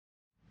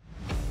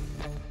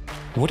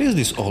What is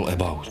this all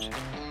about?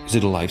 Is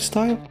it a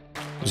lifestyle?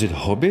 Is it a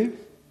hobby?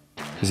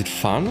 Is it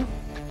fun?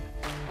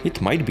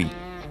 It might be.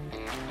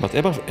 But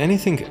above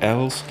anything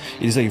else,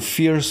 it is a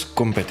fierce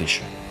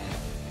competition.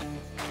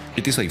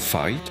 It is a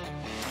fight,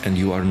 and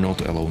you are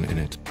not alone in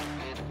it.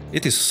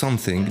 It is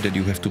something that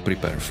you have to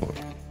prepare for,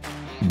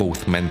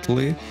 both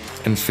mentally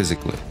and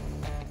physically.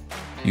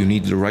 You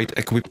need the right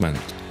equipment,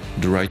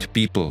 the right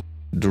people,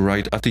 the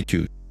right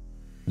attitude,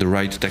 the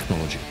right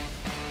technology.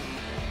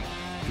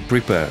 To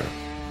prepare,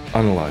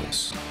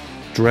 analyze,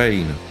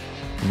 train,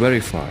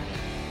 verify,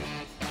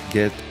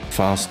 get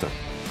faster.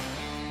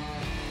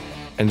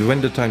 And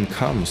when the time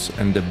comes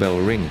and the bell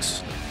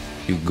rings,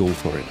 you go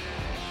for it.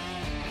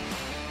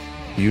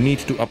 You need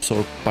to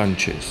absorb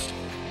punches,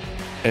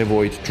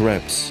 avoid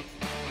traps,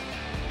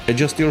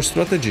 adjust your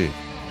strategy,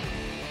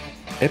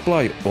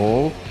 apply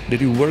all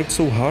that you worked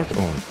so hard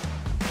on.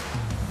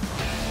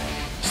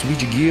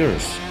 Switch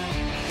gears,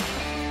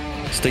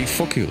 stay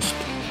focused,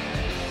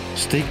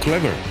 stay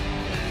clever.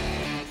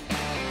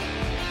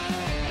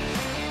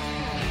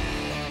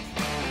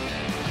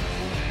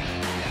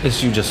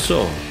 As you just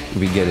saw,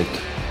 we get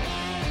it,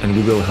 and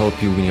we will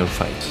help you in your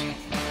fights.